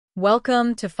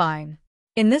Welcome to Fine.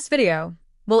 In this video,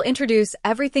 we'll introduce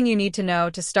everything you need to know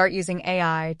to start using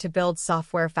AI to build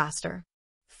software faster.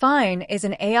 Fine is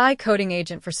an AI coding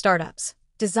agent for startups,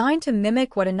 designed to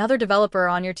mimic what another developer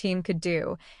on your team could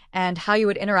do and how you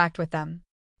would interact with them.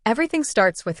 Everything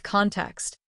starts with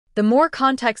context. The more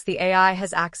context the AI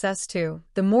has access to,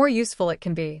 the more useful it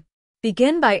can be.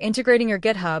 Begin by integrating your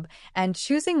GitHub and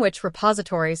choosing which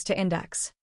repositories to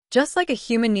index. Just like a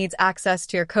human needs access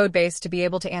to your codebase to be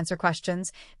able to answer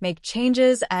questions, make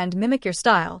changes, and mimic your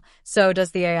style, so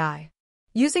does the AI.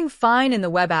 Using Fine in the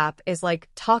web app is like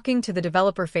talking to the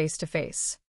developer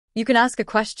face-to-face. You can ask a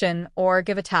question or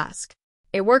give a task.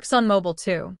 It works on mobile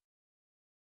too.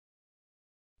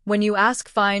 When you ask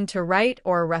Fine to write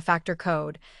or refactor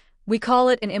code, we call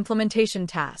it an implementation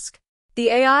task. The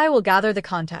AI will gather the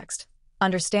context,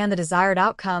 understand the desired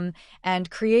outcome, and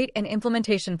create an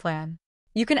implementation plan.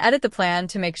 You can edit the plan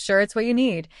to make sure it's what you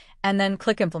need, and then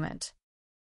click Implement.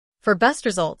 For best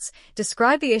results,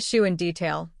 describe the issue in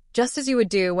detail, just as you would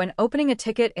do when opening a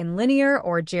ticket in Linear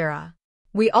or Jira.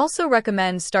 We also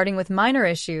recommend starting with minor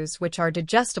issues which are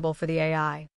digestible for the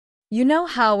AI. You know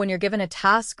how when you're given a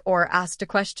task or asked a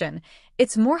question,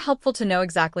 it's more helpful to know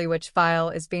exactly which file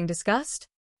is being discussed?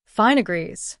 Fine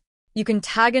agrees. You can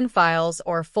tag in files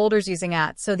or folders using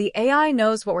 @ so the AI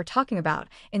knows what we're talking about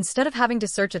instead of having to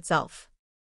search itself.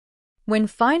 When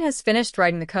Fine has finished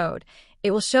writing the code,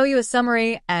 it will show you a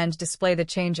summary and display the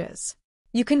changes.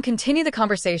 You can continue the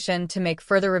conversation to make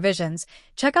further revisions,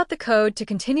 check out the code to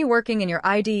continue working in your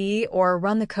IDE, or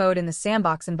run the code in the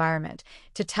sandbox environment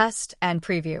to test and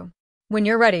preview. When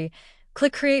you're ready,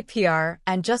 click Create PR,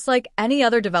 and just like any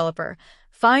other developer,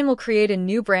 Fine will create a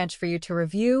new branch for you to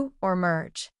review or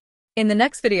merge. In the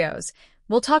next videos,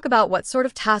 we'll talk about what sort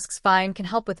of tasks Fine can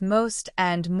help with most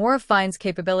and more of Fine's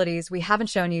capabilities we haven't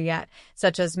shown you yet,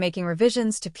 such as making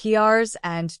revisions to PRs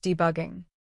and debugging.